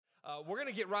We're going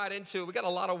to get right into it. We got a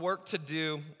lot of work to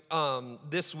do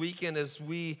this weekend as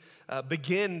we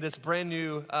begin this brand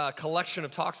new collection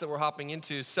of talks that we're hopping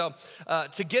into. So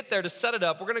to get there, to set it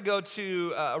up, we're going to go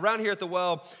to, around here at the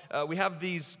well, we have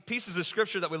these pieces of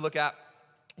scripture that we look at,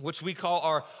 which we call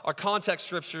our context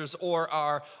scriptures or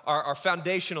our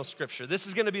foundational scripture. This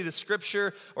is going to be the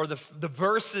scripture or the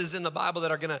verses in the Bible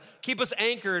that are going to keep us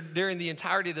anchored during the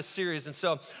entirety of this series. And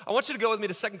so I want you to go with me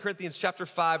to 2 Corinthians chapter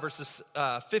 5, verses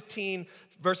 16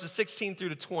 through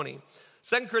to 20.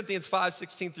 2 Corinthians 5,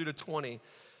 16 through to 20.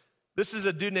 This is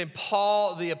a dude named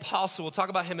Paul the Apostle. We'll talk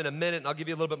about him in a minute, and I'll give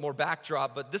you a little bit more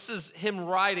backdrop. But this is him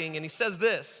writing, and he says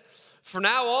this: "For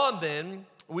now on then,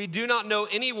 we do not know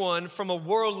anyone from a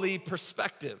worldly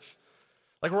perspective."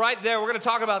 Like right there, we're going to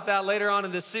talk about that later on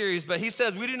in this series, but he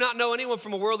says, we do not know anyone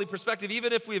from a worldly perspective,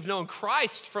 even if we have known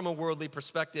Christ from a worldly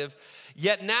perspective,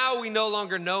 yet now we no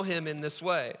longer know him in this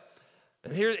way.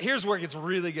 And here's where it gets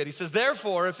really good. He says,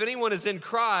 therefore, if anyone is in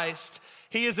Christ,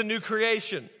 he is a new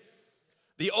creation.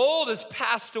 The old has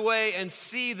passed away, and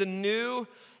see, the new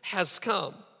has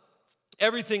come.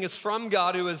 Everything is from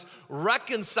God, who has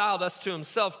reconciled us to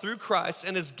himself through Christ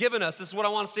and has given us, this is what I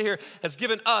want us to hear, has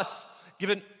given us,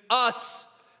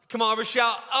 come on,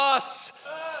 shout, us.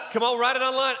 Come on, write it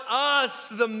online, us,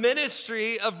 the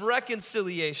ministry of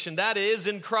reconciliation. That is,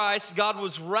 in Christ, God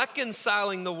was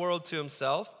reconciling the world to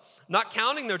himself, not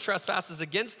counting their trespasses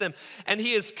against them, and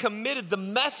he has committed the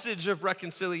message of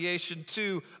reconciliation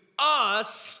to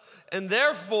us. And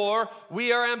therefore,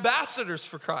 we are ambassadors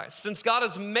for Christ. Since God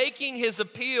is making his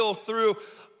appeal through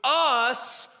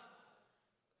us,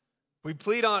 we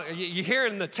plead on, you're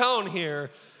hearing the tone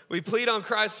here, we plead on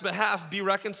Christ's behalf, be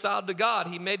reconciled to God.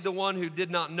 He made the one who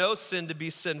did not know sin to be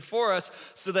sin for us,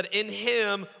 so that in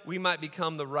him we might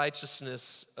become the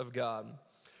righteousness of God.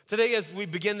 Today, as we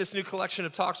begin this new collection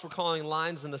of talks we're calling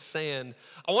Lines in the Sand,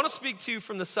 I want to speak to you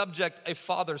from the subject, a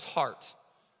father's heart.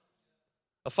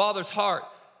 A father's heart.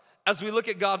 As we look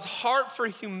at God's heart for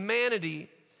humanity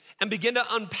and begin to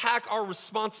unpack our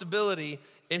responsibility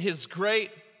in his great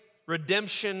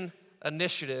redemption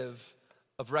initiative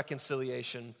of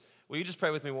reconciliation. Will you just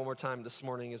pray with me one more time this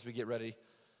morning as we get ready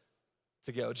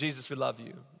to go? Jesus, we love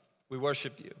you. We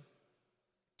worship you.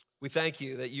 We thank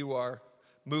you that you are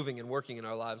moving and working in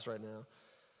our lives right now.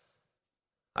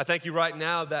 I thank you right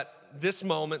now that this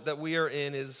moment that we are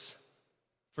in is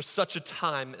for such a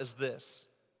time as this.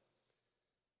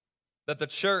 That the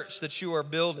church that you are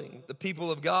building, the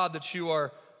people of God that you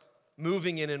are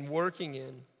moving in and working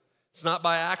in, it's not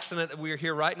by accident that we are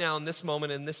here right now in this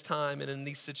moment, in this time, and in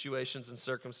these situations and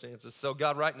circumstances. So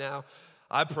God, right now,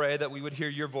 I pray that we would hear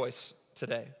your voice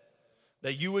today,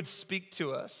 that you would speak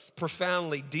to us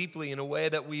profoundly, deeply, in a way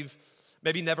that we've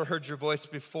maybe never heard your voice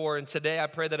before. And today I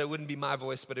pray that it wouldn't be my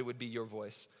voice, but it would be your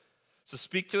voice. So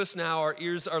speak to us now. Our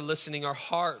ears are listening. Our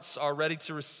hearts are ready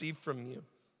to receive from you.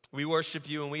 We worship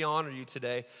you and we honor you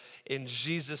today in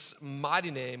Jesus'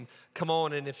 mighty name. Come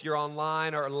on, and if you're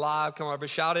online or live, come on, be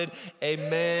shouted,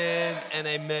 amen and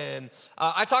amen.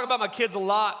 I talk about my kids a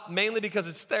lot, mainly because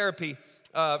it's therapy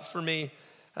for me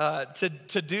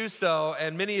to do so.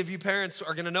 And many of you parents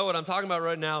are gonna know what I'm talking about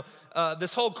right now.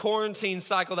 This whole quarantine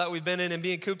cycle that we've been in and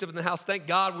being cooped up in the house, thank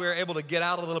God we're able to get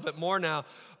out a little bit more now.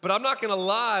 But I'm not gonna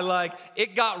lie, like,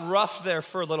 it got rough there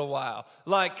for a little while.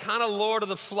 Like, kind of Lord of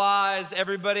the Flies,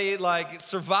 everybody, like,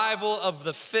 survival of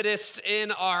the fittest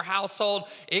in our household.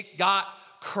 It got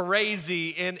crazy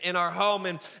in our home.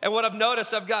 And what I've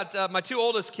noticed, I've got my two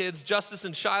oldest kids, Justice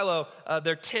and Shiloh,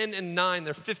 they're 10 and 9,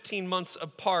 they're 15 months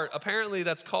apart. Apparently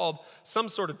that's called some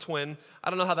sort of twin. I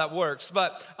don't know how that works,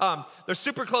 but they're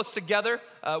super close together.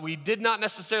 We did not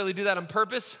necessarily do that on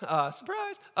purpose.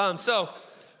 Surprise. So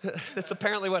that's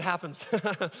apparently what happens.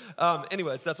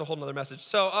 Anyways, that's a whole nother message.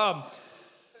 So,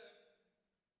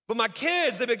 but my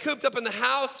kids, they've been cooped up in the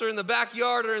house or in the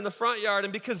backyard or in the front yard.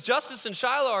 And because Justice and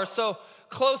Shiloh are so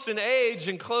close in age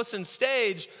and close in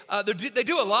stage, they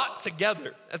do a lot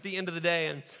together at the end of the day.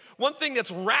 And one thing that's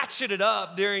ratcheted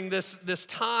up during this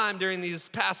time, during these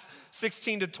past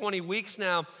 16 to 20 weeks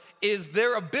now, is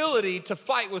their ability to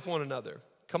fight with one another.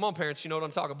 Come on, parents, you know what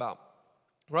I'm talking about.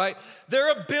 Right?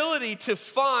 Their ability to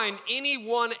find any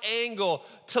one angle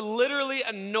to literally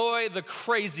annoy the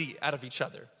crazy out of each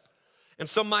other. And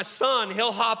so my son,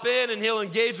 he'll hop in and he'll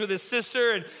engage with his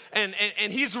sister, and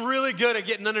he's really good at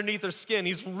getting underneath her skin.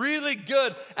 He's really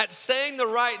good at saying the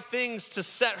right things to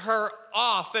set her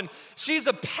off. And she's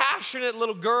a passionate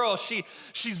little girl.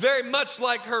 She's very much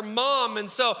like her mom. And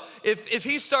so if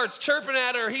he starts chirping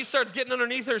at her, or he starts getting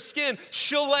underneath her skin,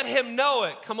 she'll let him know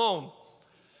it. Come on.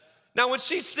 Now, when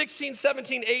she's 16,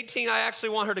 17, 18, I actually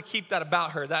want her to keep that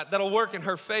about her. That'll work in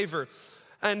her favor.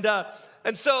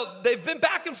 And so they've been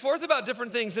back and forth about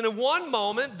different things. And in one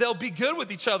moment, they'll be good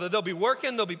with each other. They'll be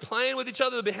working, they'll be playing with each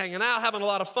other, they'll be hanging out, having a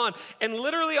lot of fun. And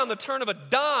literally on the turn of a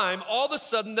dime, all of a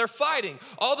sudden they're fighting.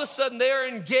 All of a sudden they are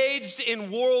engaged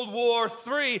in World War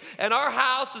III. And our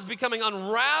house is becoming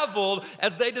unraveled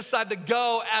as they decide to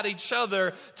go at each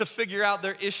other to figure out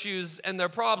their issues and their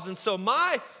problems. And so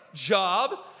my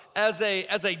job as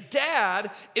a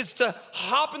dad is to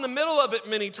hop in the middle of it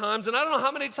many times. And I don't know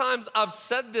how many times I've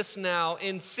said this now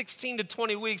in 16 to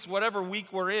 20 weeks, whatever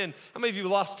week we're in. How many of you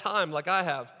lost time like I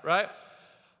have, right?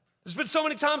 There's been so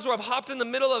many times where I've hopped in the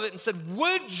middle of it and said,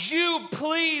 would you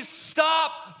please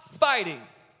stop fighting?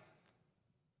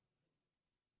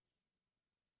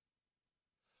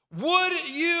 Would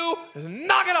you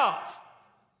knock it off?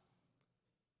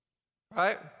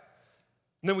 Right?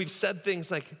 And then we've said things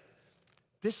like,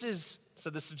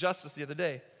 said this to Justice the other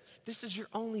day, this is your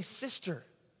only sister.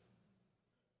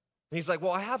 And he's like,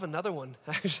 well, I have another one,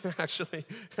 actually.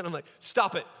 And I'm like,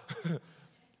 stop it.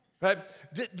 Right?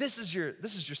 This is your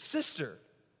sister.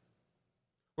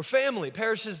 We're family.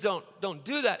 Parishes don't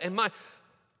do that. And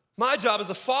my job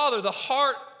as a father, the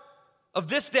heart of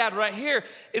this dad right here,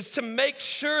 is to make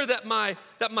sure that my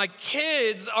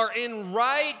kids are in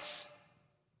right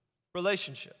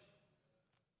relationship.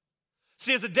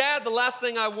 See, as a dad, the last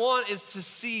thing I want is to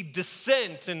see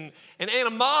dissent and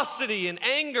animosity and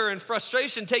anger and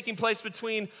frustration taking place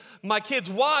between my kids.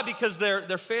 Why? Because they're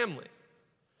family.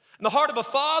 And the heart of a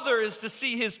father is to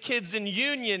see his kids in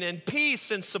union and peace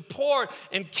and support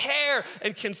and care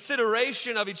and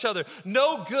consideration of each other.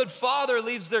 No good father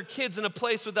leaves their kids in a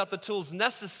place without the tools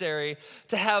necessary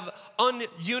to have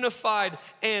ununified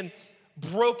and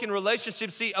broken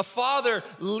relationships. See, a father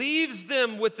leaves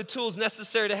them with the tools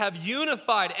necessary to have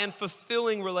unified and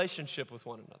fulfilling relationship with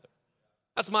one another.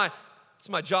 That's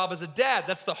my job as a dad.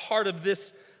 That's the heart of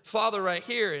this father right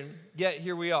here, and yet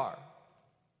here we are.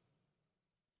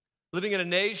 Living in a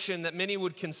nation that many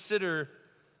would consider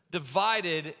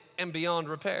divided and beyond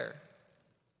repair.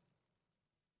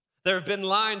 There have been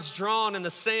lines drawn in the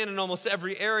sand in almost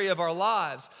every area of our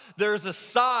lives. There's a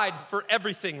side for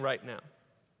everything right now.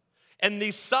 And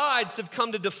these sides have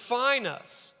come to define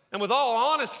us. And with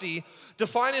all honesty,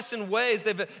 define us in ways,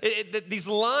 these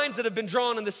lines that have been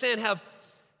drawn in the sand have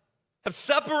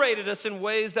separated us in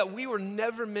ways that we were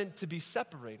never meant to be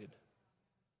separated.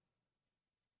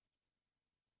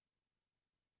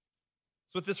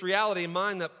 It's with this reality in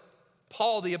mind that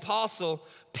Paul the apostle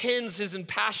pens his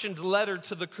impassioned letter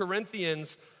to the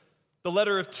Corinthians, the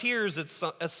letter of tears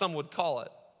as some would call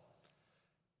it.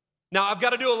 Now, I've got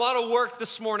to do a lot of work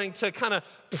this morning to kind of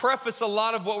preface a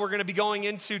lot of what we're going to be going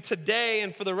into today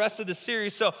and for the rest of the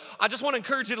series. So I just want to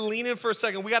encourage you to lean in for a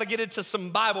second. We got to get into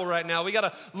some Bible right now. We got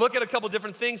to look at a couple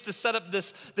different things to set up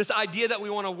this idea that we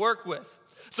want to work with.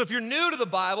 So if you're new to the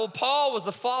Bible, Paul was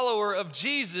a follower of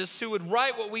Jesus who would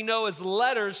write what we know as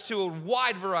letters to a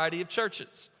wide variety of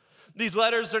churches. These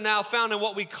letters are now found in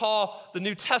what we call the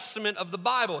New Testament of the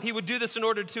Bible. He would do this in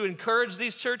order to encourage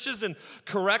these churches and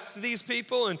correct these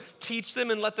people and teach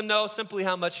them and let them know simply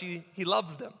how much he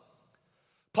loved them.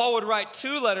 Paul would write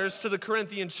 2 letters to the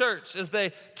Corinthian church as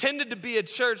they tended to be a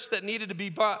church that needed to be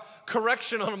brought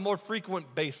correction on a more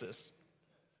frequent basis.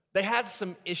 They had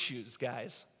some issues,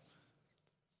 guys.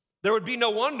 There would be no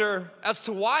wonder as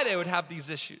to why they would have these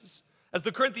issues, as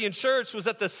the Corinthian church was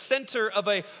at the center of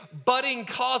a budding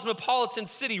cosmopolitan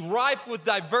city, rife with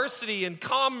diversity and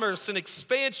commerce and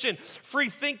expansion, free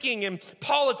thinking and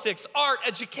politics, art,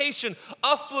 education,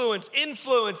 affluence,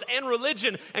 influence, and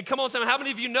religion. And come on, Sam, how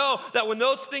many of you know that when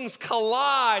those things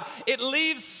collide, it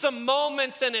leaves some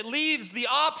moments and it leaves the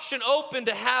option open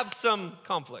to have some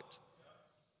conflict?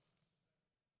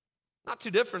 Not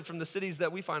too different from the cities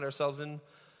that we find ourselves in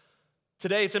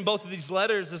today. It's in both of these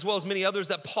letters, as well as many others,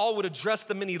 that Paul would address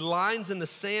the many lines in the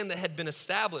sand that had been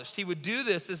established. He would do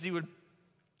this as he would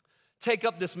take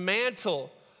up this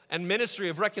mantle and ministry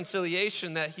of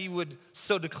reconciliation that he would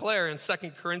so declare in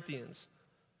 2 Corinthians.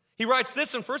 He writes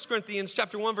this in 1 Corinthians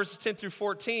chapter 1, verses 10 through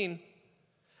 14,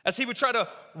 as he would try to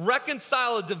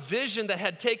reconcile a division that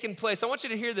had taken place. I want you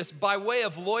to hear this, by way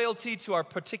of loyalty to our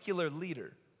particular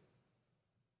leader.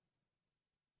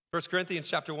 1 Corinthians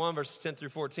chapter 1, verses 10 through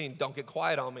 14. Don't get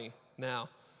quiet on me now.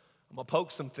 I'm going to poke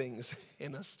some things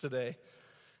in us today.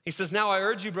 He says, now I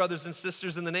urge you, brothers and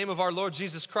sisters, in the name of our Lord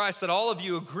Jesus Christ, that all of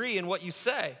you agree in what you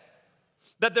say,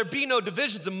 that there be no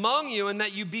divisions among you, and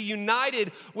that you be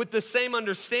united with the same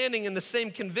understanding and the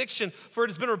same conviction. For it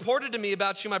has been reported to me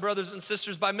about you, my brothers and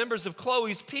sisters, by members of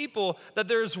Chloe's people, that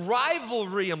there is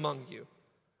rivalry among you.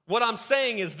 What I'm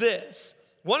saying is this.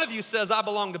 One of you says, I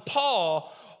belong to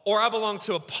Paul, or I belong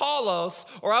to Apollos,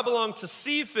 or I belong to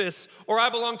Cephas, or I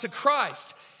belong to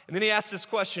Christ. And then he asks this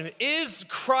question, is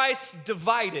Christ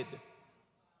divided?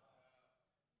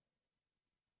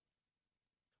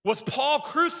 Was Paul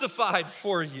crucified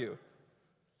for you?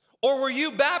 Or were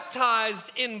you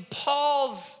baptized in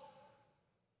Paul's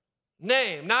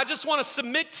name? Now, I just want to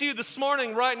submit to you this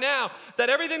morning, right now,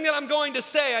 that everything that I'm going to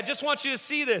say, I just want you to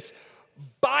see this.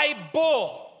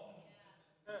 Bible.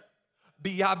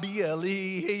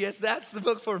 B-I-B-L-E, yes, that's the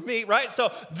book for me, right?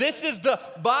 So this is the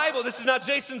Bible. This is not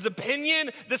Jason's opinion.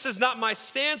 This is not my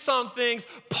stance on things.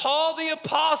 Paul the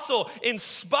Apostle,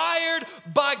 inspired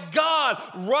by God,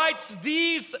 writes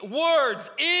these words,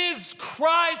 is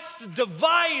Christ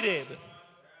divided?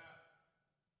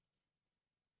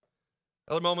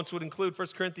 Other moments would include 1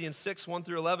 Corinthians 6, 1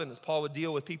 through 11, as Paul would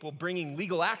deal with people bringing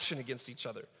legal action against each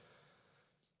other.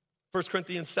 1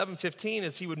 Corinthians 7:15,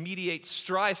 as he would mediate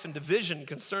strife and division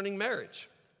concerning marriage.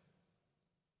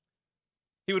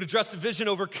 He would address division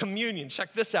over communion.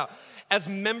 Check this out. As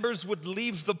members would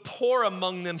leave the poor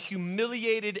among them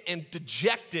humiliated and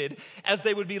dejected, as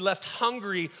they would be left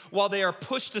hungry while they are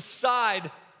pushed aside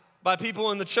by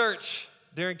people in the church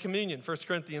during communion. 1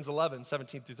 Corinthians 11,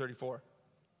 17 through 34.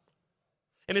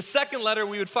 In his second letter,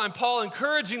 we would find Paul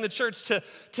encouraging the church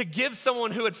to give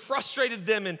someone who had frustrated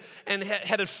them and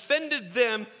had offended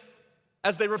them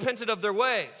as they repented of their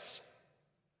ways.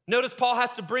 Notice Paul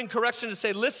has to bring correction to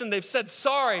say, listen, they've said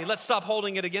sorry, let's stop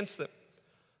holding it against them.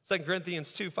 2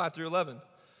 Corinthians 2, 5 through 11.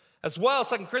 As well,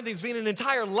 2 Corinthians being an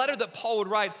entire letter that Paul would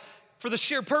write for the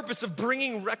sheer purpose of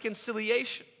bringing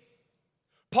reconciliation.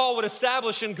 Paul would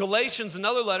establish in Galatians,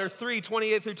 another letter, 3,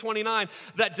 28 through 29,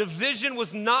 that division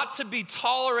was not to be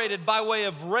tolerated by way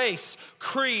of race,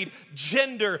 creed,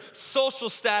 gender, social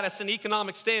status, and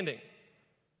economic standing.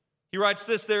 He writes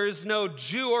this, there is no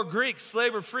Jew or Greek,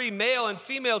 slave or free, male and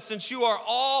female, since you are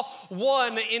all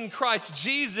one in Christ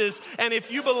Jesus. And if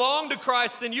you belong to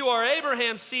Christ, then you are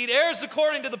Abraham's seed, heirs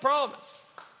according to the promise.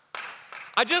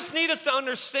 I just need us to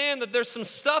understand that there's some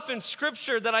stuff in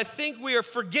Scripture that I think we are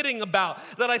forgetting about,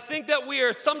 that I think that we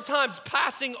are sometimes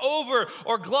passing over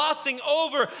or glossing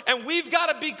over, and we've got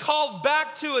to be called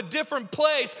back to a different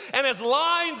place. And as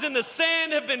lines in the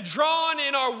sand have been drawn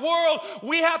in our world,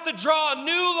 we have to draw a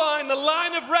new line, the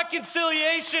line of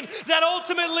reconciliation that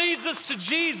ultimately leads us to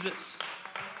Jesus.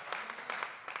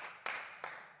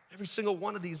 Every single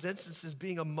one of these instances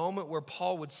being a moment where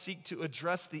Paul would seek to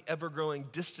address the ever-growing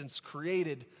distance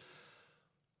created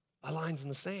by lines in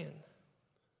the sand.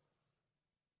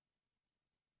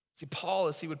 See, Paul,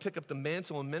 as he would pick up the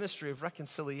mantle and ministry of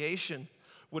reconciliation,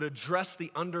 would address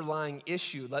the underlying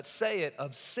issue, let's say it,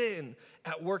 of sin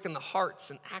at work in the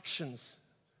hearts and actions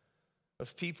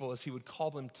of people as he would call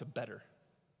them to better.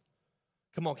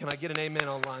 Come on, can I get an amen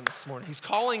online this morning? He's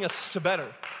calling us to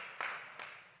better.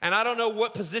 And I don't know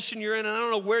what position you're in, and I don't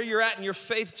know where you're at in your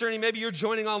faith journey. Maybe you're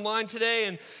joining online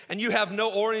today and you have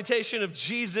no orientation of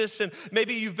Jesus, and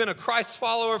maybe you've been a Christ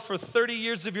follower for 30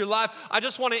 years of your life. I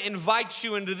just want to invite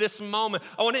you into this moment.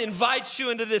 I want to invite you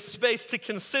into this space to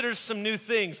consider some new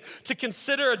things, to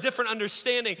consider a different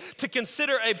understanding, to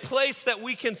consider a place that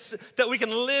we can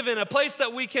live in, a place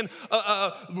that we can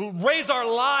raise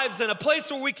our lives in, a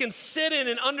place where we can sit in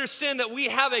and understand that we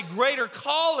have a greater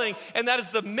calling, and that is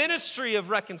the ministry of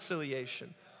reconciliation.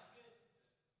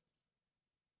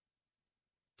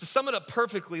 To sum it up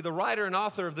perfectly, the writer and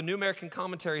author of the New American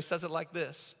Commentary says it like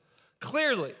this.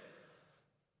 Clearly,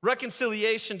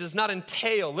 reconciliation does not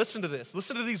entail, listen to this,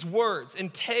 listen to these words,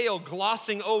 entail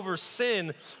glossing over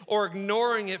sin or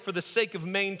ignoring it for the sake of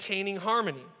maintaining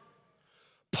harmony.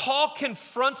 Paul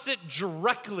confronts it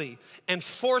directly and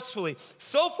forcefully,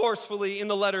 so forcefully in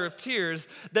the letter of tears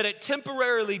that it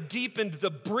temporarily deepened the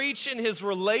breach in his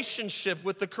relationship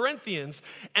with the Corinthians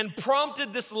and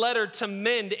prompted this letter to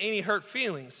mend any hurt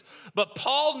feelings. But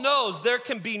Paul knows there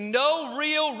can be no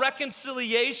real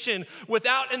reconciliation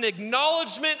without an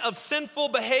acknowledgement of sinful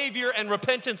behavior and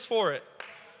repentance for it.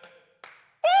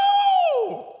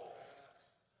 Woo!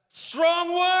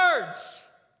 Strong words.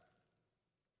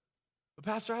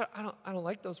 But Pastor, I don't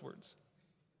like those words.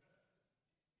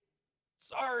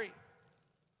 Sorry.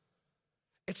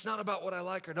 It's not about what I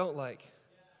like or don't like.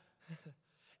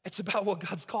 It's about what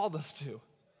God's called us to.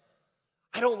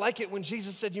 I don't like it when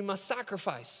Jesus said you must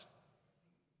sacrifice.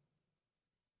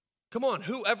 Come on,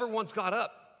 whoever once got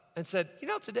up and said, you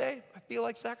know, today I feel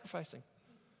like sacrificing?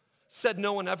 Said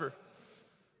no one ever.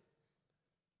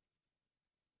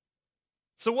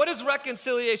 So what is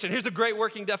reconciliation? Here's a great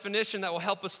working definition that will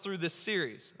help us through this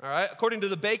series, all right? According to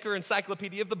the Baker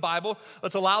Encyclopedia of the Bible,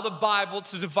 let's allow the Bible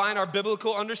to define our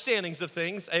biblical understandings of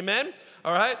things, amen?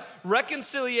 All right?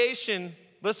 Reconciliation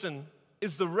listen,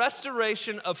 is the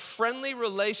restoration of friendly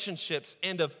relationships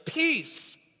and of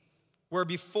peace where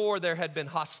before there had been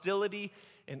hostility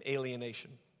and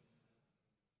alienation.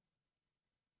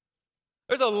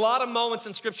 There's a lot of moments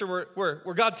in Scripture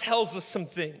where God tells us some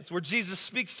things, where Jesus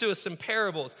speaks to us in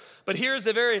parables. But here's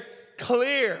a very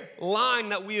clear line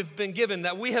that we have been given,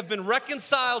 that we have been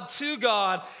reconciled to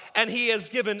God, and He has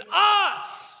given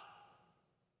us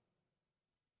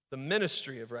the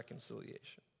ministry of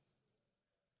reconciliation.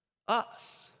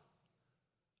 Us.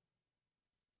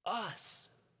 Us.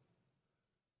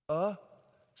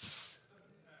 Us.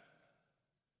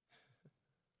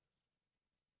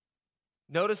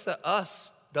 Notice that us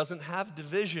doesn't have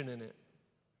division in it.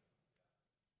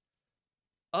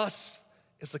 Us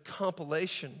is a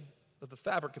compilation of the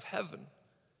fabric of heaven.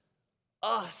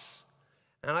 Us.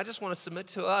 And I just want to submit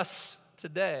to us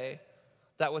today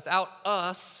that without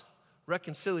us,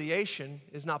 reconciliation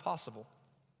is not possible.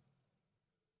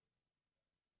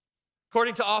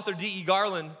 According to author D.E.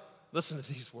 Garland, listen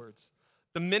to these words.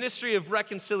 The ministry of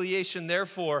reconciliation,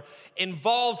 therefore,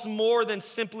 involves more than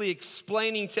simply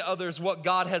explaining to others what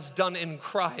God has done in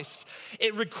Christ.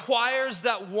 It requires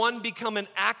that one become an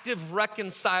active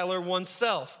reconciler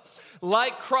oneself.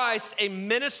 Like Christ, a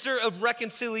minister of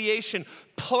reconciliation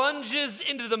plunges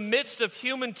into the midst of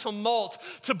human tumult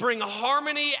to bring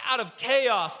harmony out of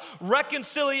chaos,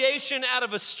 reconciliation out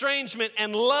of estrangement,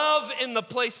 and love in the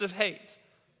place of hate.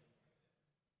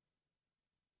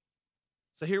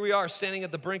 So here we are standing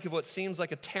at the brink of what seems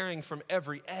like a tearing from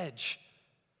every edge.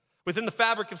 Within the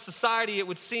fabric of society, it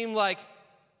would seem like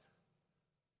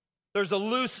there's a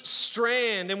loose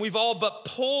strand and we've all but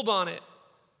pulled on it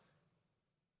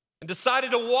and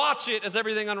decided to watch it as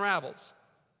everything unravels.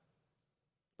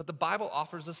 But the Bible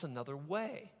offers us another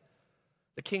way.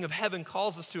 The King of Heaven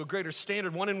calls us to a greater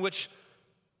standard, one in which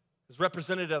is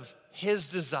representative of His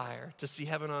desire to see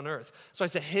heaven on earth. So I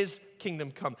say, His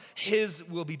kingdom come. His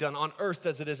will be done on earth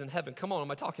as it is in heaven. Come on, am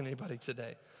I talking to anybody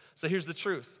today? So here's the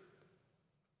truth.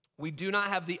 We do not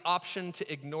have the option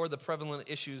to ignore the prevalent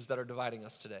issues that are dividing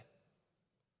us today.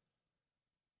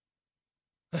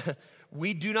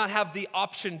 We do not have the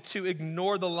option to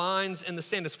ignore the lines in the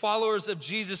sand. As followers of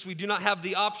Jesus, we do not have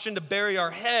the option to bury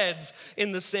our heads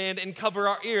in the sand and cover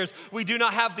our ears. We do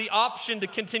not have the option to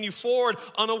continue forward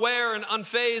unaware and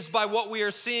unfazed by what we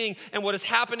are seeing and what is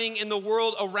happening in the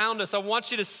world around us. I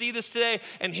want you to see this today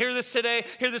and hear this today.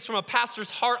 Hear this from a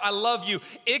pastor's heart. I love you.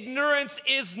 Ignorance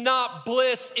is not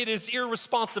bliss. It is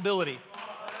irresponsibility.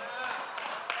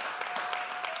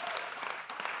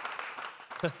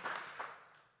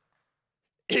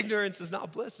 Ignorance is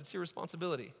not bliss, it's your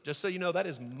responsibility. Just so you know, that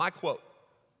is my quote.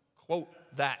 Quote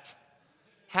that.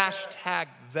 Hashtag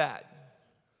that.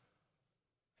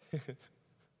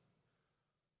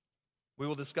 We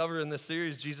will discover in this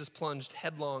series, Jesus plunged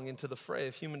headlong into the fray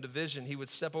of human division. He would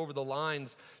step over the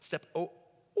lines, over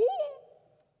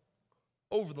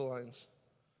the lines.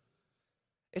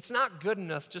 It's not good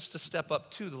enough just to step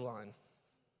up to the line.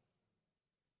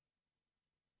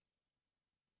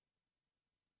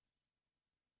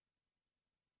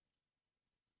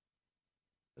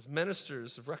 As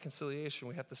ministers of reconciliation,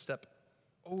 we have to step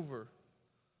over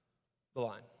the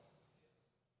line.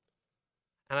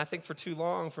 And I think for too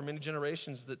long, for many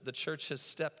generations, the church has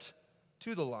stepped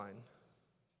to the line,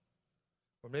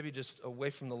 or maybe just away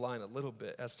from the line a little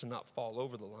bit as to not fall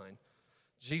over the line.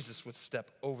 Jesus would step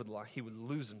over the line. He would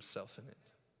lose himself in it.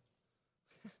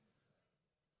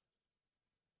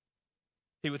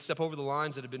 He would step over the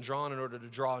lines that had been drawn in order to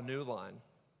draw a new line.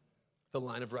 The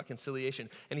line of reconciliation.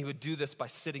 And he would do this by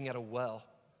sitting at a well.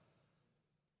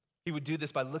 He would do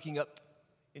this by looking up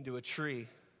into a tree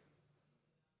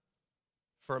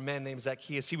for a man named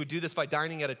Zacchaeus. He would do this by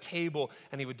dining at a table,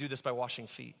 and he would do this by washing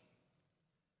feet.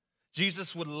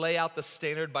 Jesus would lay out the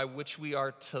standard by which we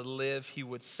are to live. He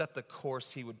would set the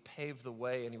course, he would pave the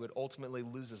way, and he would ultimately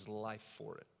lose his life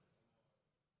for it.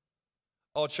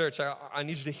 Oh, church, I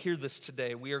need you to hear this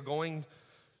today. We are going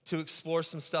to explore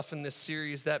some stuff in this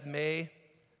series that may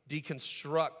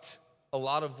deconstruct a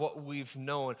lot of what we've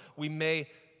known. We may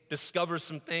discover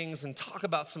some things and talk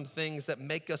about some things that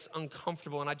make us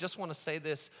uncomfortable. And I just want to say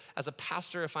this, as a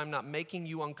pastor, if I'm not making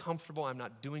you uncomfortable, I'm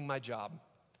not doing my job.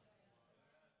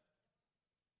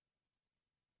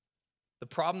 The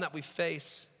problem that we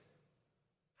face,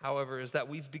 however, is that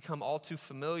we've become all too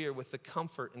familiar with the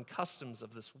comfort and customs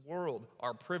of this world,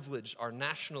 our privilege, our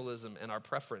nationalism, and our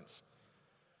preference.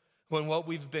 When what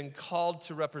we've been called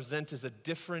to represent is a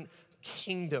different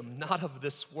kingdom, not of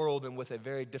this world, and with a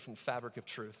very different fabric of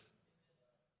truth.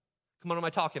 Come on, am I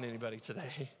talking to anybody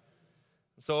today?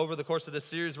 So over the course of this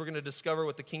series, we're going to discover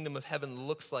what the kingdom of heaven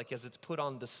looks like as it's put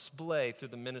on display through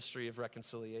the ministry of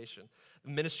reconciliation, the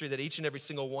ministry that each and every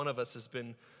single one of us has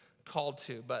been called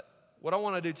to. But what I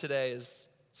want to do today is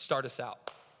start us out.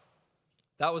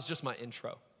 That was just my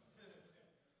intro.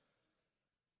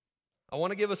 I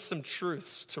want to give us some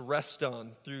truths to rest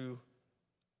on through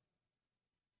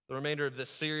the remainder of this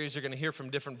series. You're going to hear from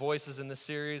different voices in this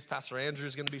series. Pastor Andrew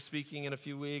is going to be speaking in a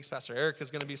few weeks. Pastor Eric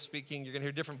is going to be speaking. You're going to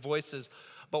hear different voices.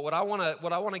 But what I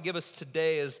want to give us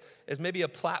today is maybe a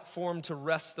platform to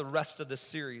rest the rest of this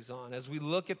series on as we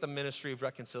look at the ministry of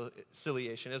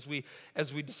reconciliation, as we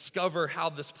discover how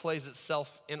this plays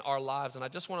itself in our lives. And I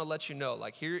just want to let you know,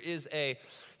 like here is a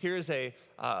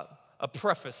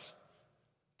preface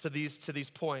to these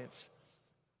points.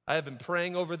 I have been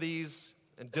praying over these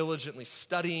and diligently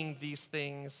studying these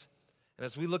things. And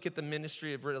as we look at the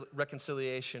ministry of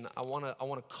reconciliation, I want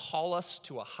to call us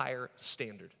to a higher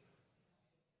standard.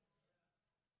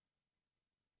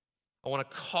 I want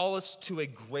to call us to a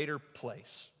greater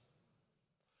place.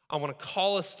 I want to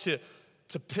call us to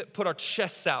put our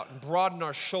chests out and broaden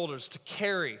our shoulders to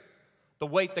carry the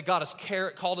weight that God has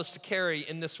called us to carry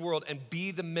in this world and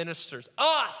be the ministers,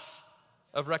 us,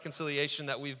 of reconciliation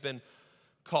that we've been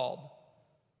called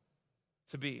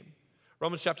to be.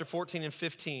 Romans chapter 14 and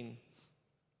 15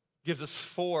 gives us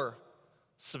 4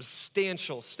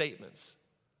 substantial statements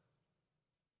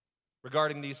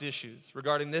regarding these issues,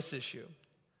 regarding this issue.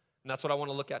 And that's what I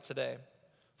want to look at today.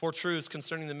 4 truths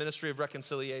concerning the ministry of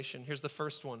reconciliation. Here's the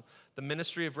first one. The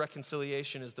ministry of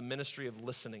reconciliation is the ministry of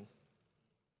listening.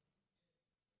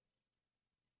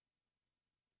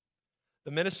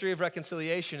 The ministry of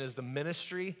reconciliation is the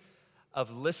ministry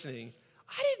of listening.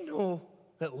 I didn't know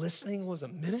that listening was a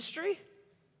ministry?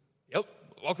 Yep,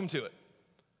 welcome to it.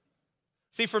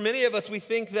 See, for many of us, we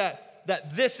think that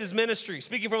this is ministry.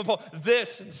 Speaking from a poem,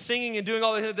 this, and singing and doing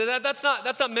all that's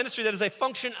not ministry. That is a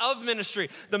function of ministry.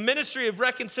 The ministry of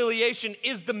reconciliation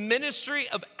is the ministry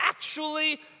of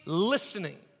actually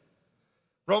listening.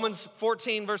 Romans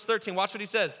 14, verse 13, watch what he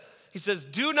says. He says,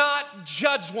 do not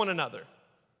judge one another.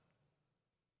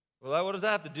 Well, what does that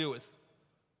have to do with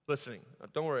listening?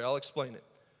 Don't worry, I'll explain it.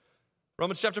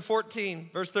 Romans chapter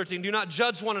 14, verse 13, do not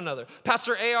judge one another.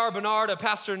 Pastor A.R. Bernard, a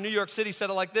pastor in New York City,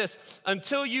 said it like this: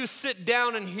 until you sit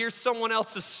down and hear someone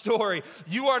else's story,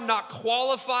 you are not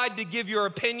qualified to give your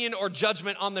opinion or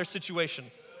judgment on their situation.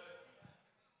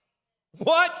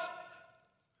 What?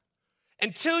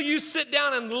 Until you sit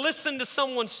down and listen to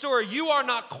someone's story, you are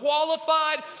not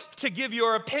qualified to give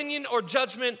your opinion or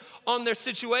judgment on their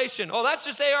situation. Oh, that's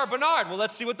just A.R. Bernard. Well,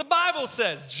 let's see what the Bible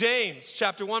says. James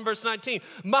chapter 1, verse 19.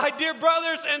 My dear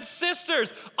brothers and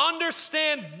sisters,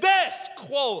 understand this,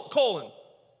 colon.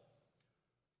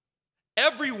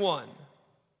 Everyone,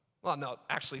 well, no,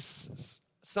 actually,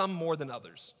 some more than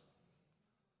others.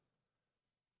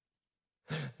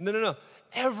 No.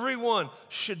 Everyone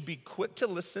should be quick to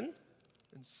listen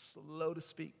and slow to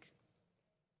speak.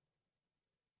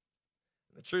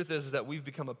 And the truth is that we've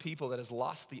become a people that has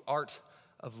lost the art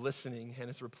of listening and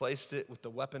has replaced it with the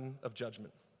weapon of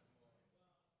judgment.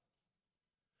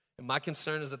 And my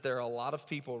concern is that there are a lot of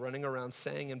people running around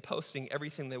saying and posting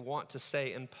everything they want to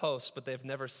say and post, but they've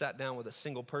never sat down with a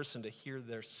single person to hear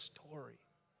their story.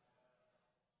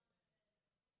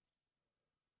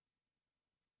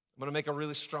 I'm going to make a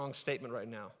really strong statement right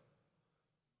now.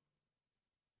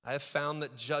 I have found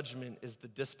that judgment is the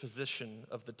disposition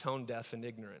of the tone deaf and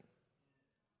ignorant.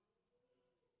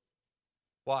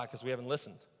 Why? Because we haven't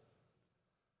listened.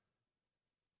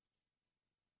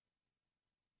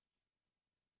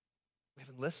 We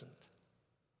haven't listened.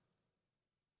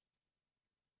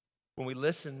 When we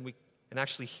listen, and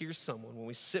actually hear someone, when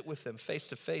we sit with them face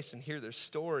to face and hear their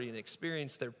story and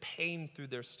experience their pain through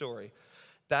their story,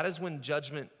 that is when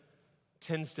judgment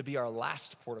tends to be our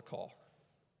last port of call.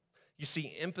 You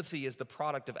see, empathy is the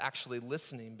product of actually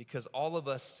listening because all of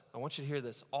us, I want you to hear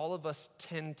this, all of us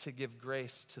tend to give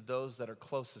grace to those that are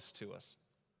closest to us.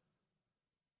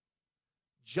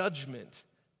 Judgment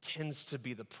tends to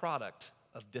be the product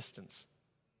of distance.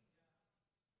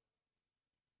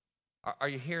 Are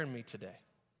you hearing me today?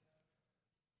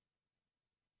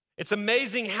 It's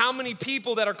amazing how many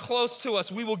people that are close to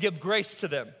us, we will give grace to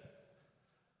them.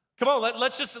 Come on,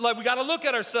 let's just, we got to look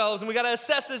at ourselves and we got to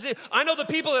assess this. I know the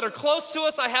people that are close to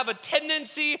us, I have a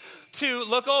tendency to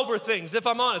look over things, if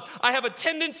I'm honest. I have a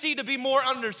tendency to be more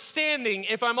understanding,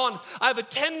 if I'm honest. I have a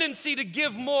tendency to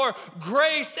give more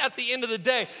grace at the end of the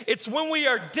day. It's when we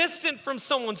are distant from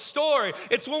someone's story.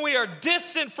 It's when we are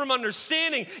distant from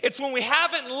understanding. It's when we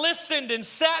haven't listened and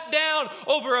sat down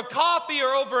over a coffee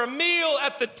or over a meal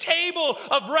at the table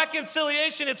of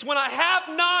reconciliation. It's when I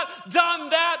have not done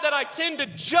that I tend to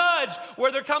judge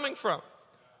where they're coming from.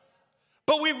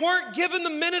 But we weren't given the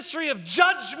ministry of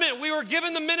judgment. We were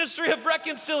given the ministry of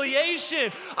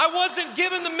reconciliation. I wasn't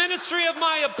given the ministry of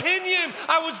my opinion.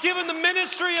 I was given the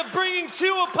ministry of bringing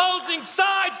two opposing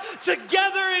sides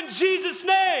together in Jesus'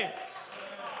 name.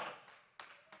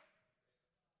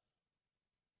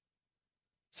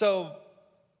 So,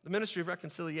 the ministry of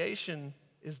reconciliation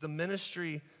is the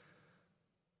ministry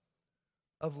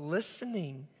of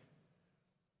listening.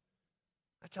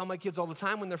 I tell my kids all the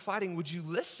time when they're fighting, would you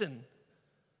listen?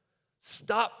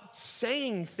 Stop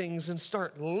saying things and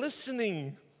start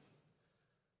listening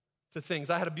to things.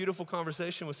 I had a beautiful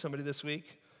conversation with somebody this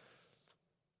week,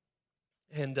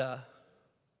 and a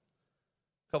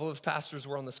couple of pastors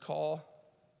were on this call,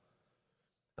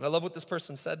 and I love what this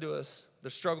person said to us.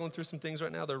 They're struggling through some things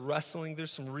right now. They're wrestling.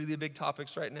 There's some really big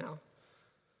topics right now.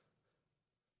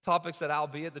 Topics that,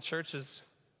 albeit the church is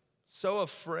so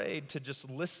afraid to just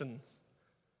listen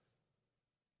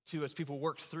to as people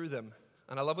work through them.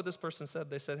 And I love what this person said.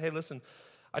 They said, hey, listen,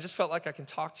 I just felt like I can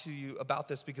talk to you about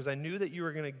this because I knew that you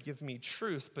were going to give me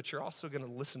truth, but you're also going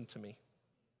to listen to me.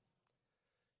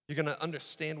 You're going to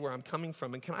understand where I'm coming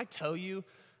from. And can I tell you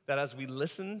that as we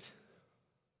listened,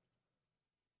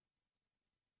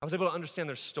 I was able to understand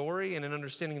their story, and in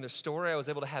understanding their story, I was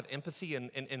able to have empathy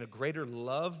and a greater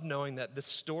love, knowing that this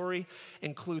story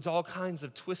includes all kinds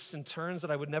of twists and turns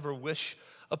that I would never wish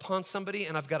upon somebody,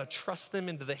 and I've got to trust them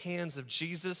into the hands of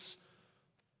Jesus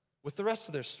with the rest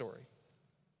of their story.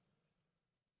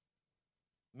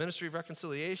 Ministry of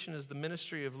reconciliation is the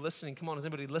ministry of listening. Come on, is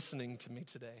anybody listening to me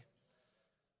today?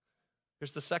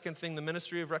 Here's the second thing. The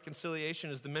ministry of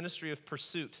reconciliation is the ministry of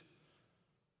pursuit.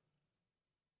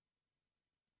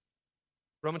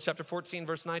 Romans chapter 14,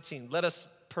 verse 19. Let us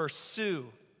pursue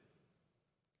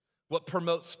what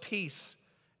promotes peace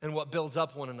and what builds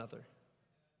up one another.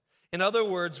 In other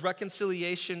words,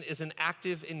 reconciliation is an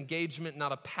active engagement,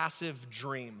 not a passive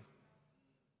dream.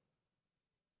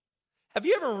 Have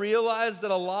you ever realized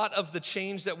that a lot of the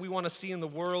change that we want to see in the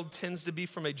world tends to be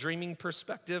from a dreaming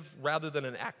perspective rather than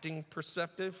an acting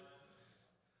perspective?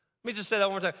 Let me just say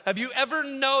that one more time. Have you ever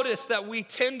noticed that we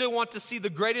tend to want to see the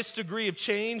greatest degree of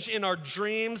change in our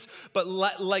dreams, but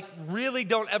really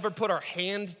don't ever put our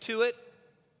hand to it?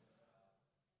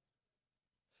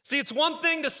 See, it's one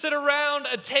thing to sit around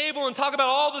a table and talk about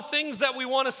all the things that we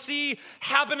want to see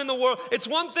happen in the world. It's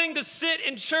one thing to sit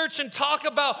in church and talk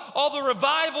about all the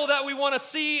revival that we want to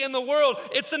see in the world.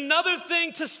 It's another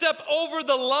thing to step over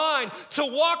the line, to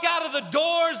walk out of the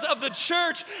doors of the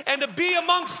church and to be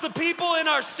amongst the people in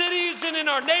our cities and in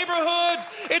our neighborhoods.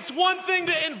 It's one thing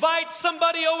to invite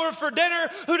somebody over for dinner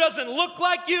who doesn't look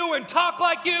like you and talk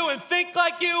like you and think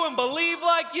like you and believe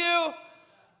like you.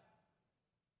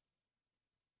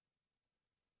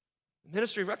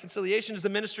 Ministry of reconciliation is the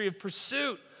ministry of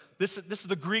pursuit. This is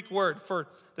the Greek word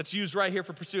that's used right here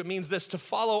for pursue. It means this: to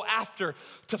follow after,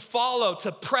 to follow,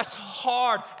 to press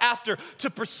hard after, to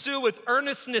pursue with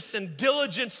earnestness and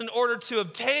diligence in order to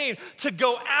obtain, to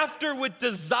go after with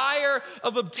desire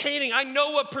of obtaining. I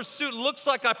know what pursuit looks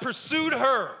like. I pursued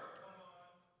her.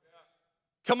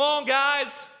 Come on,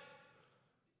 guys.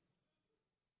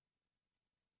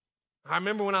 I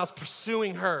remember when I was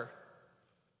pursuing her.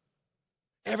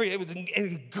 It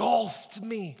engulfed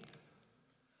me.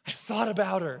 I thought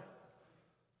about her,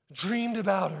 dreamed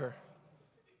about her.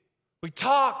 We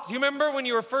talked. Do you remember when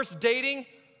you were first dating?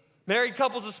 Married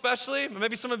couples especially.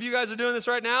 Maybe some of you guys are doing this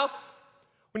right now.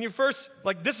 When you first,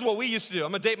 this is what we used to do.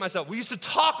 I'm going to date myself. We used to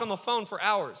talk on the phone for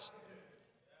hours.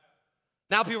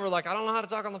 Now people are like, I don't know how to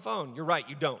talk on the phone. You're right,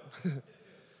 you don't.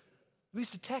 We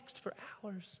used to text for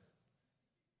hours.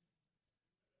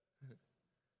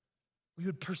 We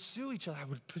would pursue each other. I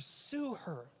would pursue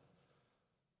her.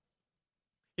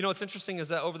 You know, what's interesting is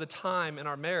that over the time in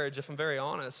our marriage, if I'm very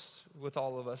honest with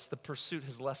all of us, the pursuit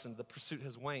has lessened. The pursuit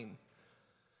has waned.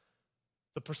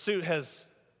 The pursuit has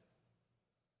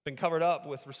been covered up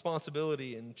with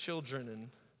responsibility and children and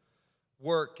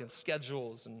work and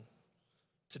schedules and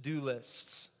to-do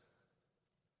lists.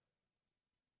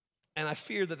 And I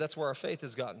fear that that's where our faith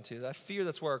has gotten to. I fear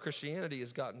that's where our Christianity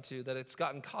has gotten to, that it's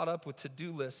gotten caught up with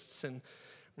to-do lists. And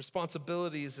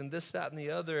responsibilities and this, that, and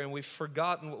the other, and we've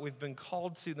forgotten what we've been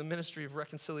called to, the ministry of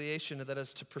reconciliation, and that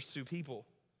is to pursue people.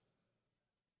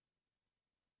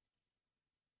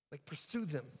 Like, pursue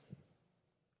them.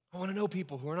 I want to know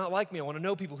people who are not like me. I want to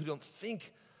know people who don't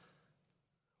think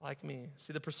like me.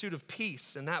 See, the pursuit of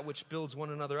peace and that which builds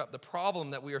one another up. The problem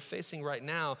that we are facing right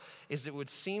now is it would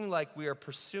seem like we are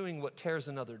pursuing what tears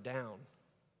another down.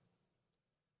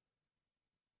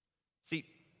 See,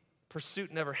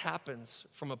 pursuit never happens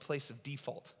from a place of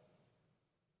default.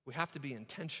 We have to be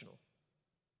intentional.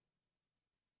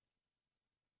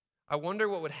 I wonder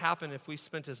what would happen if we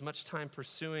spent as much time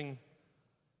pursuing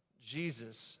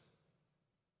Jesus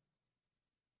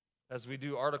as we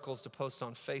do articles to post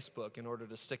on Facebook in order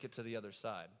to stick it to the other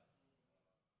side.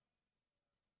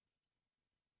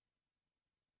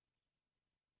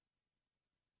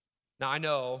 Now, I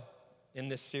know in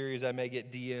this series I may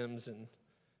get DMs and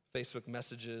Facebook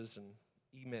messages and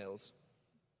emails.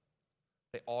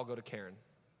 They all go to Karen.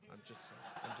 I'm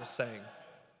just saying.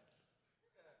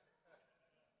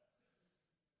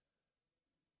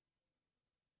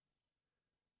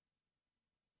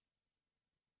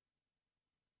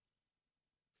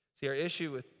 See, our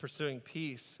issue with pursuing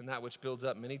peace and that which builds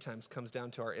up many times comes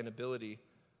down to our inability.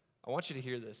 I want you to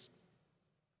hear this.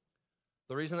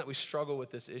 The reason that we struggle with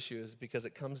this issue is because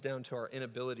it comes down to our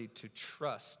inability to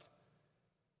trust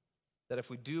that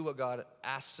if we do what God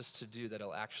asks us to do, that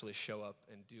He'll actually show up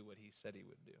and do what He said He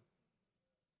would do.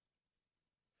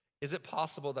 Is it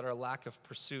possible that our lack of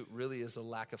pursuit really is a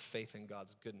lack of faith in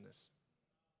God's goodness?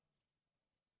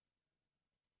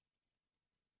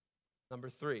 Number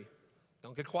 3.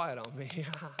 Don't get quiet on me.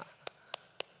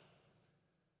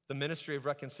 The ministry of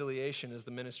reconciliation is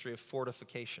the ministry of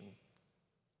fortification.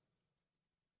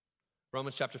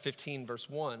 Romans chapter 15, verse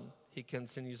 1, he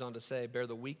continues on to say, bear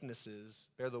the weaknesses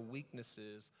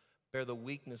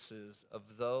of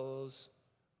those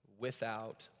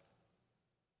without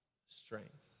strength.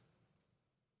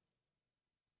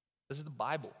 This is the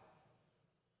Bible.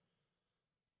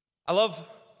 I love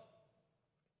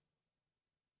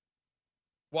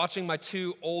watching my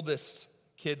 2 oldest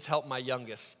kids help my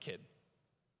youngest kid.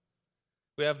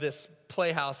 We have this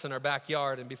playhouse in our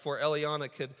backyard, and before Eliana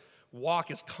could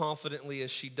walk as confidently as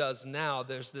she does now,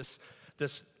 there's this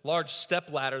large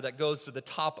step ladder that goes to the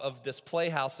top of this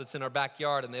playhouse that's in our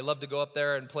backyard, and they love to go up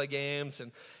there and play games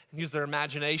and use their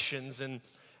imaginations and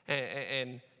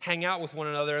hang out with one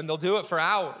another, and they'll do it for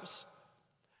hours.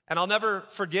 And I'll never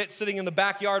forget sitting in the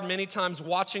backyard many times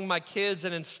watching my kids,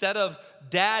 and instead of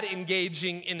dad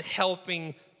engaging in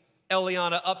helping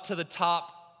Eliana up to the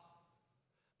top,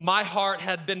 my heart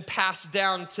had been passed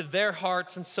down to their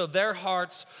hearts, and so their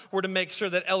hearts were to make sure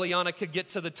that Eliana could get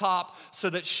to the top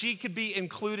so that she could be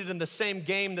included in the same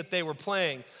game that they were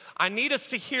playing. I need us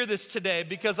to hear this today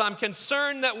because I'm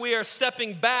concerned that we are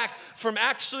stepping back from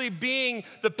actually being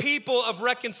the people of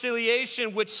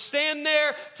reconciliation which stand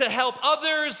there to help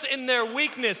others in their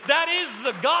weakness. That is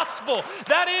the gospel.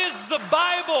 That is the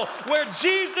Bible, where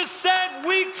Jesus said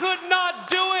we could not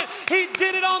do it. He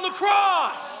did it on the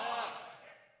cross.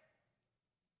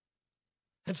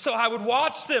 And so I would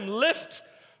watch them lift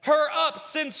her up.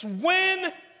 Since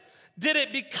when did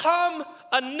it become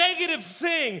a negative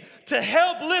thing to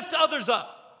help lift others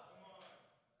up?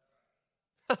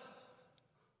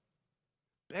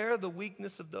 Bear the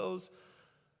weakness of those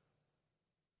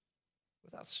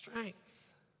without strength.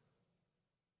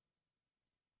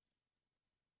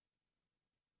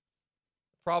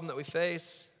 The problem that we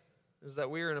face is that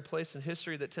we are in a place in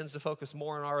history that tends to focus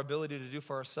more on our ability to do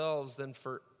for ourselves than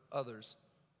for others.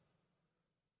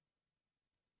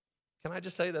 Can I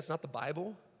just tell you that's not the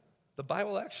Bible? The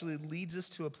Bible actually leads us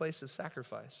to a place of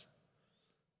sacrifice.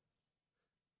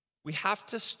 We have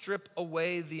to strip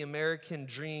away the American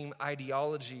dream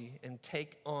ideology and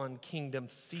take on kingdom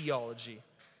theology,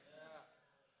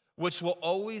 which will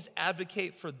always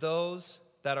advocate for those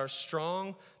that are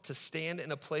strong to stand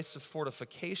in a place of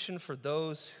fortification for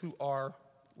those who are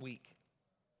weak.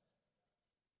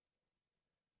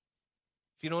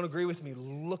 If you don't agree with me,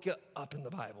 look it up in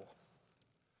the Bible.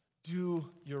 Do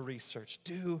your research.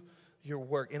 Do your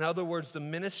work. In other words, the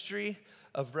ministry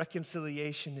of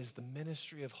reconciliation is the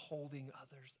ministry of holding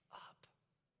others up.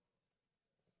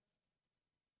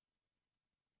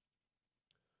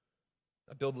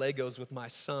 I build Legos with my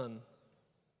son.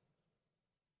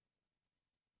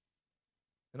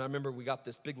 And I remember we got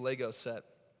this big Lego set.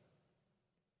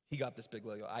 He got this big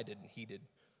Lego. I didn't. He did.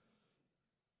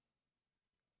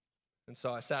 And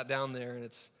so I sat down there, and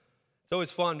it's always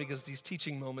fun because these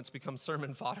teaching moments become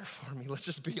sermon fodder for me. Let's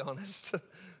just be honest.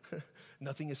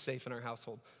 Nothing is safe in our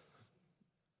household.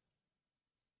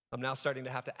 I'm now starting to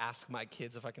have to ask my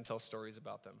kids if I can tell stories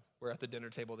about them. We were at the dinner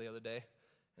table the other day,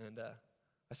 and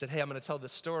I said, hey, I'm going to tell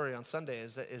this story on Sunday.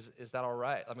 Is that all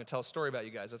right? I'm going to tell a story about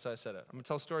you guys. That's how I said it. I'm going to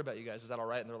tell a story about you guys. Is that all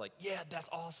right? And they're like, yeah, that's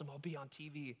awesome. I'll be on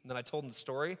TV. And then I told them the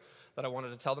story that I wanted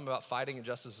to tell them about fighting, and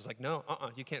Justice is like, no,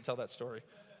 you can't tell that story.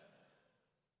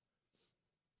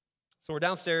 So we're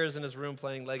downstairs in his room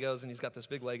playing Legos, and he's got this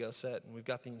big Lego set, and we've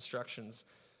got the instructions.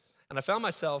 And I found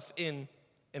myself in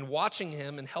watching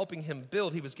him and helping him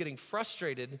build. He was getting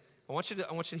frustrated. I want you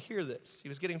to hear this. He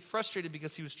was getting frustrated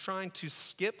because he was trying to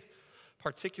skip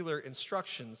particular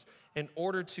instructions in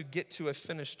order to get to a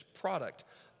finished product.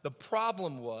 The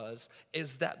problem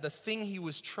is that the thing he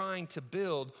was trying to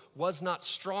build was not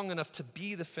strong enough to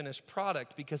be the finished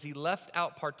product because he left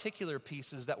out particular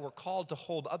pieces that were called to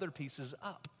hold other pieces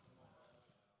up.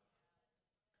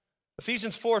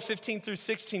 Ephesians 4:15 through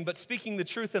 16, but speaking the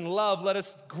truth in love, let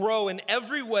us grow in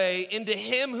every way into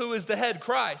him who is the head,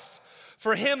 Christ.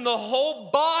 For him, the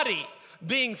whole body,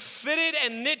 being fitted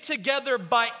and knit together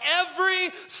by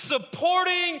every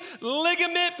supporting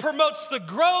ligament, promotes the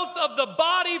growth of the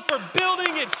body for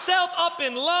building itself up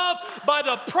in love by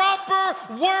the proper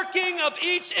working of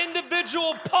each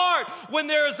individual part. When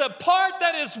there is a part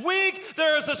that is weak,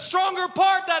 there is a stronger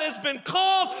part that has been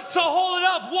called to hold it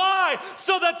up. Why?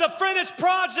 So that the finished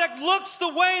project looks the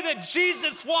way that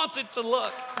Jesus wants it to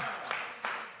look.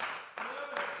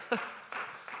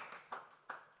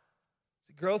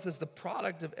 Growth is the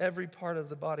product of every part of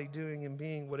the body doing and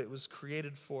being what it was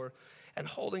created for and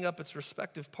holding up its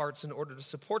respective parts in order to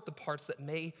support the parts that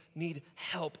may need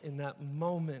help in that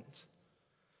moment.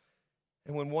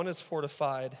 And when one is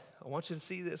fortified, I want you to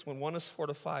see this, when one is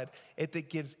fortified, it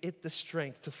gives it the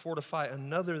strength to fortify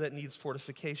another that needs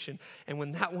fortification. And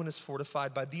when that one is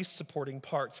fortified by these supporting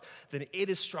parts, then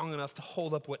it is strong enough to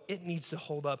hold up what it needs to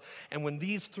hold up. And when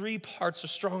these three parts are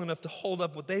strong enough to hold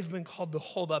up what they've been called to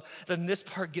hold up, then this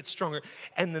part gets stronger.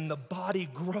 And then the body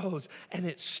grows and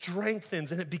it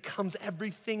strengthens and it becomes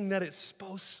everything that it's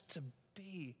supposed to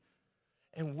be.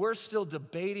 And we're still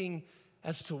debating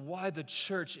as to why the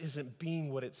church isn't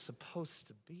being what it's supposed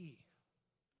to be.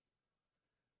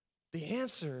 The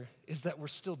answer is that we're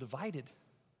still divided.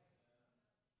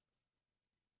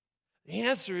 The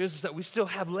answer is that we still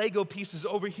have Lego pieces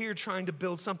over here trying to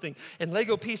build something, and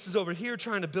Lego pieces over here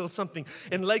trying to build something,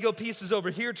 and Lego pieces over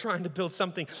here trying to build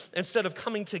something, instead of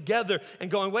coming together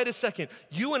and going, wait a second,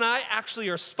 you and I actually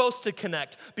are supposed to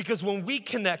connect, because when we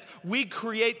connect, we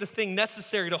create the thing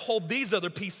necessary to hold these other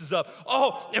pieces up.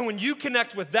 Oh, and when you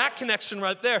connect with that connection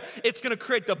right there, it's gonna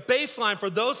create the baseline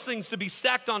for those things to be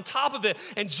stacked on top of it.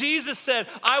 And Jesus said,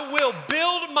 I will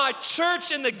build my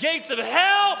church, and the gates of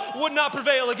hell would not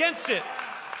prevail against it.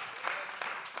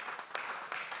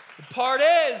 The part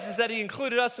is that he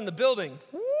included us in the building.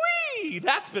 Whee!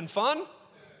 That's been fun.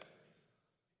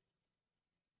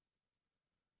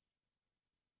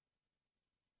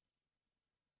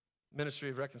 Ministry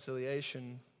of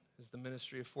reconciliation is the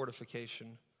ministry of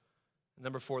fortification. And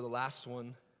number 4, the last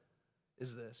one,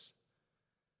 is this.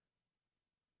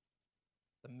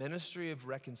 The ministry of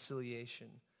reconciliation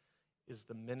is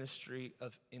the ministry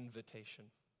of invitation.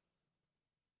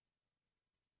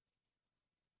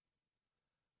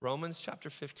 Romans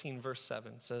chapter 15, verse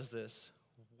 7 says this,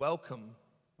 welcome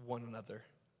one another,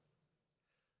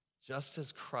 just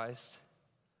as Christ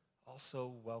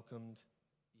also welcomed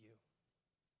you.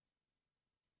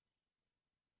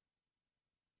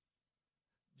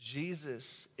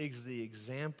 Jesus is the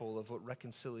example of what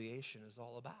reconciliation is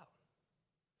all about.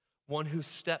 One who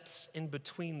steps in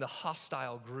between the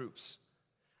hostile groups,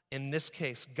 in this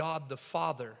case, God the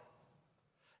Father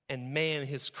and man,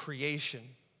 his creation.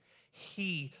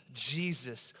 He,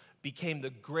 Jesus, became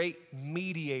the great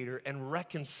mediator and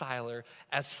reconciler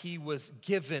as he was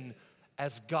given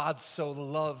as God so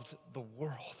loved the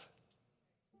world.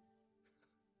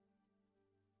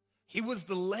 He was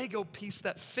the Lego piece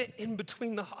that fit in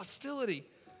between the hostility.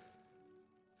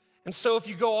 And so if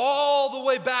you go all the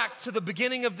way back to the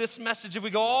beginning of this message, if we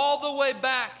go all the way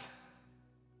back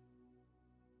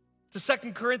to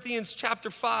 2 Corinthians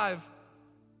chapter 5,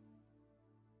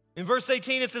 in verse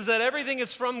 18, it says that everything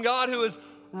is from God who has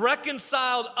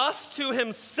reconciled us to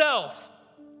himself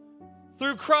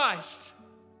through Christ.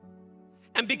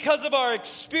 And because of our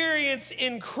experience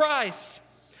in Christ,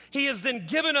 he has then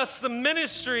given us the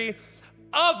ministry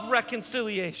of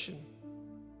reconciliation.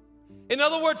 In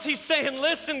other words, he's saying,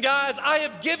 listen, guys, I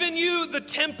have given you the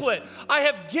template. I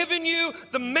have given you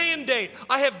the mandate.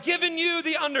 I have given you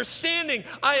the understanding.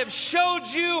 I have showed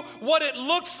you what it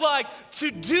looks like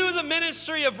to do the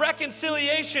ministry of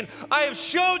reconciliation. I have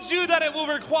showed you that it will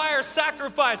require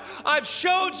sacrifice. I've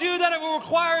showed you that it will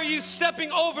require you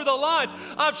stepping over the lines.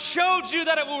 I've showed you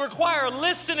that it will require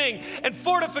listening and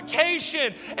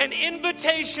fortification and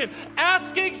invitation,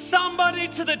 asking somebody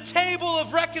to the table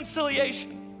of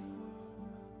reconciliation.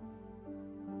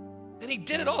 And he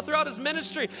did it all throughout his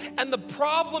ministry. And the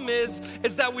problem is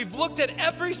that we've looked at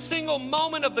every single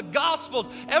moment of the Gospels,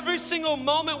 every single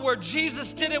moment where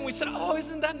Jesus did it, and we said, oh,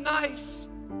 isn't that nice?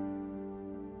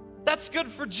 That's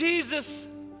good for Jesus.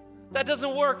 That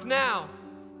doesn't work now.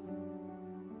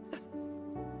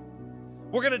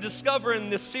 We're going to discover in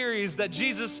this series that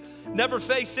Jesus never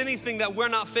faced anything that we're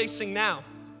not facing now.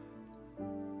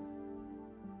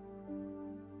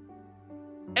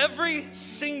 Every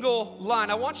single line,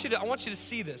 I want you to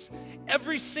see this.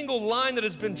 Every single line that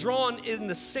has been drawn in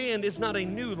the sand is not a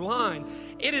new line.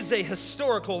 It is a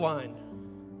historical line.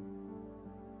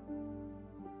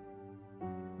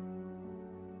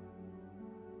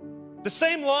 The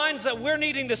same lines that we're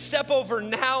needing to step over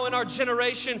now in our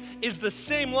generation is the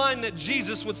same line that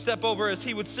Jesus would step over as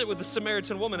he would sit with the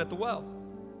Samaritan woman at the well.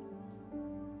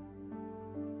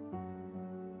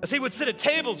 As he would sit at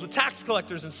tables with tax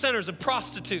collectors and sinners and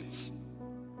prostitutes.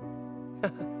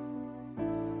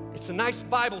 It's a nice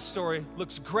Bible story,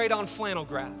 looks great on flannel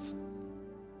graph.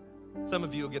 Some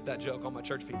of you will get that joke, all my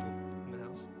church people in the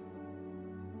house.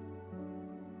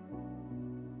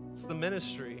 It's the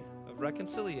ministry of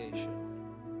reconciliation,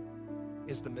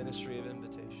 is the ministry of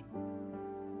invitation.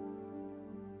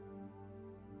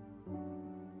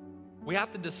 We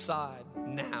have to decide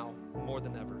now more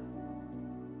than ever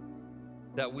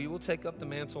that we will take up the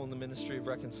mantle in the ministry of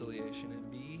reconciliation and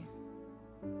be,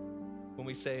 when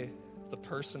we say the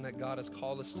person that God has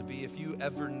called us to be, if you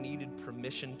ever needed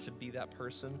permission to be that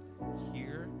person,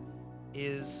 here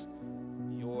is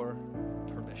your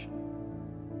permission.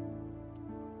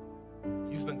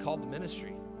 You've been called to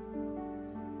ministry.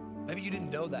 Maybe you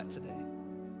didn't know that today.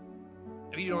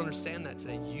 Maybe you don't understand that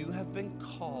today. You have been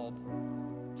called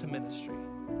to ministry.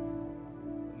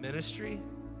 Ministry,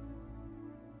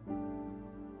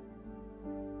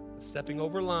 stepping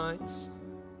over lines,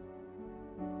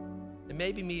 and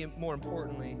maybe more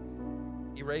importantly,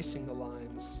 erasing the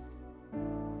lines.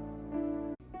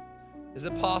 Is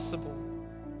it possible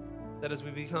that as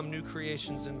we become new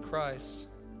creations in Christ,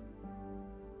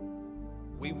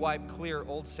 we wipe clear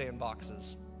old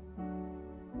sandboxes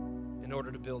in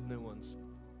order to build new ones?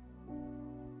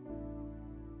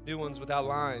 New ones without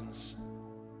lines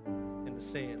in the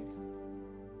sand.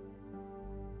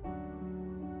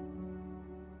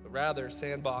 Rather,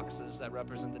 sandboxes that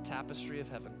represent the tapestry of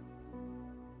heaven.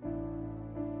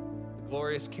 The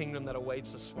glorious kingdom that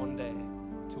awaits us one day,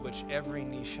 to which every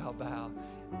knee shall bow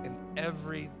and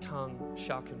every tongue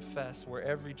shall confess, where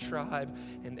every tribe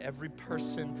and every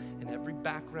person and every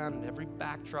background and every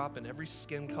backdrop and every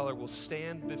skin color will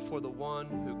stand before the one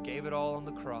who gave it all on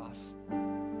the cross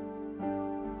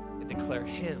and declare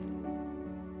him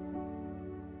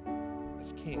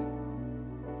as king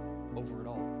over it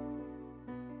all.